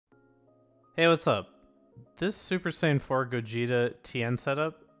Hey, what's up? This Super Saiyan 4 Gogeta Tien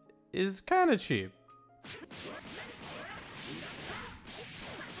setup is kinda cheap.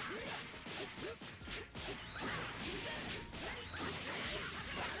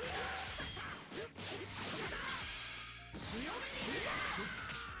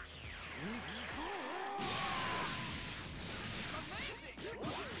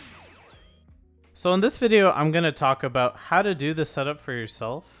 So in this video, I'm going to talk about how to do the setup for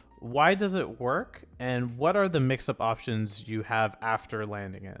yourself, why does it work, and what are the mix-up options you have after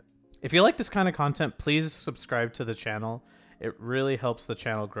landing it. If you like this kind of content, please subscribe to the channel. It really helps the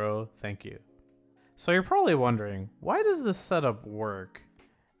channel grow. Thank you. So you're probably wondering, why does this setup work?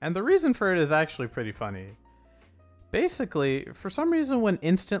 And the reason for it is actually pretty funny. Basically, for some reason when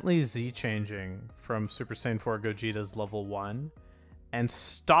instantly Z-changing from Super Saiyan 4 Gogeta's level 1, and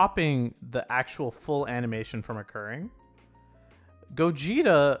stopping the actual full animation from occurring,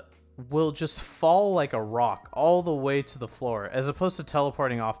 Gogeta will just fall like a rock all the way to the floor, as opposed to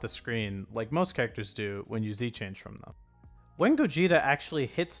teleporting off the screen like most characters do when you Z-change from them. When Gogeta actually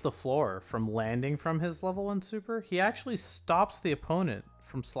hits the floor from landing from his level 1 super, he actually stops the opponent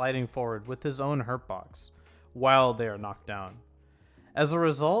from sliding forward with his own hurt box while they are knocked down. As a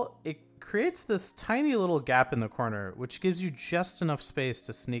result, it creates this tiny little gap in the corner, which gives you just enough space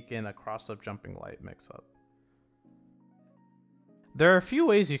to sneak in a cross-up jumping light mix-up. There are a few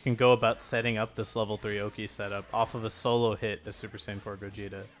ways you can go about setting up this level 3 Oki setup off of a solo hit of Super Saiyan 4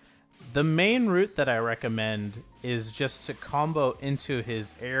 Gogeta. The main route that I recommend is just to combo into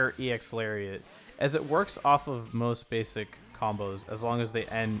his Air EX Lariat, as it works off of most basic combos as long as they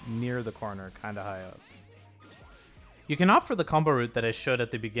end near the corner, kinda high up. You can opt for the combo route that I showed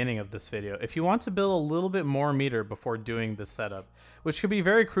at the beginning of this video if you want to build a little bit more meter before doing this setup, which could be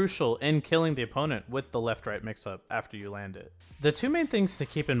very crucial in killing the opponent with the left-right mix-up after you land it. The two main things to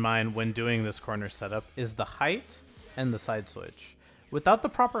keep in mind when doing this corner setup is the height and the side switch. Without the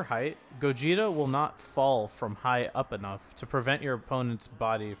proper height, Gogeta will not fall from high up enough to prevent your opponent's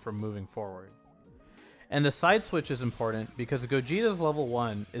body from moving forward. And the side switch is important because Gogeta's level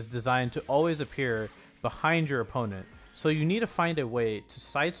 1 is designed to always appear behind your opponent, so you need to find a way to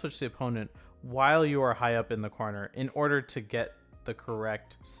side switch the opponent while you are high up in the corner in order to get the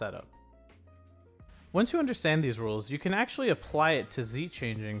correct setup. Once you understand these rules, you can actually apply it to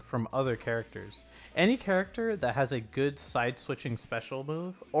Z-changing from other characters. Any character that has a good side switching special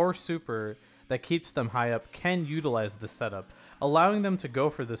move or super that keeps them high up can utilize this setup, allowing them to go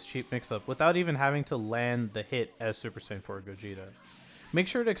for this cheap mix-up without even having to land the hit as Super Saiyan 4 Gogeta. Make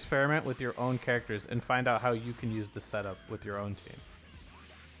sure to experiment with your own characters and find out how you can use the setup with your own team.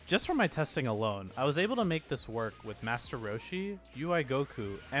 Just from my testing alone, I was able to make this work with Master Roshi, UI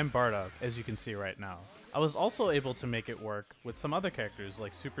Goku, and Bardock, as you can see right now. I was also able to make it work with some other characters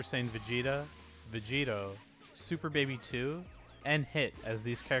like Super Saiyan Vegeta, Vegito, Super Baby 2, and Hit, as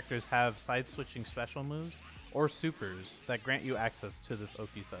these characters have side-switching special moves or supers that grant you access to this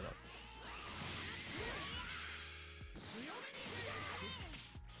Oki setup.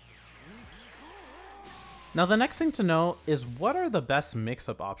 Now the next thing to know is what are the best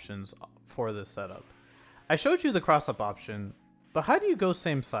mix-up options for this setup. I showed you the cross-up option, but how do you go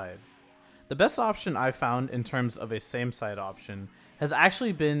same side? The best option I found in terms of a same side option has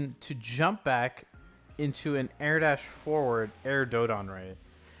actually been to jump back into an air dash forward air Dodon ray,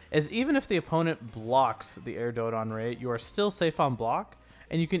 as even if the opponent blocks the air Dodon ray, you are still safe on block,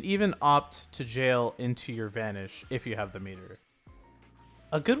 and you can even opt to jail into your vanish if you have the meter.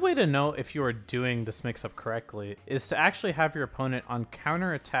 A good way to know if you are doing this mix-up correctly is to actually have your opponent on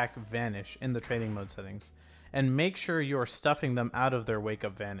counter-attack vanish in the training mode settings, and make sure you are stuffing them out of their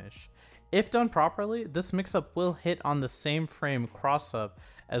wake-up vanish. If done properly, this mix-up will hit on the same frame cross-up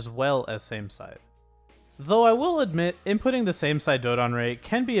as well as same side. Though I will admit, inputting the same side Dodon Ray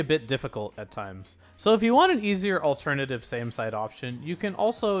can be a bit difficult at times, so if you want an easier alternative same side option, you can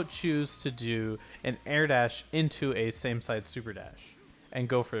also choose to do an air dash into a same side super dash and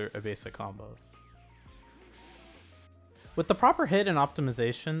go for a basic combo. With the proper hit and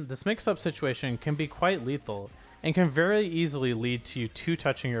optimization, this mix-up situation can be quite lethal and can very easily lead to you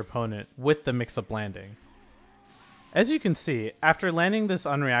two-touching your opponent with the mix-up landing. As you can see, after landing this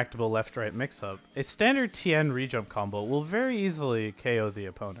unreactable left-right mix-up, a standard Tien rejump combo will very easily KO the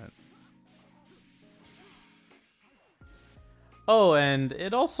opponent. Oh, and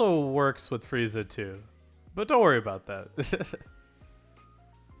it also works with Frieza too, but don't worry about that.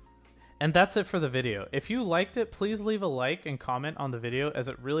 And that's it for the video. If you liked it, please leave a like and comment on the video, as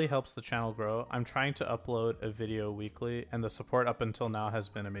it really helps the channel grow. I'm trying to upload a video weekly, and the support up until now has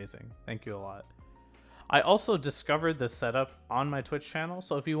been amazing. Thank you a lot. I also discovered this setup on my Twitch channel,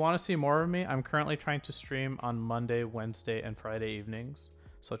 so if you want to see more of me, I'm currently trying to stream on Monday, Wednesday, and Friday evenings.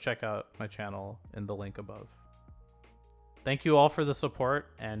 So check out my channel in the link above. Thank you all for the support,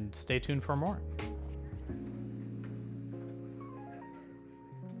 and stay tuned for more.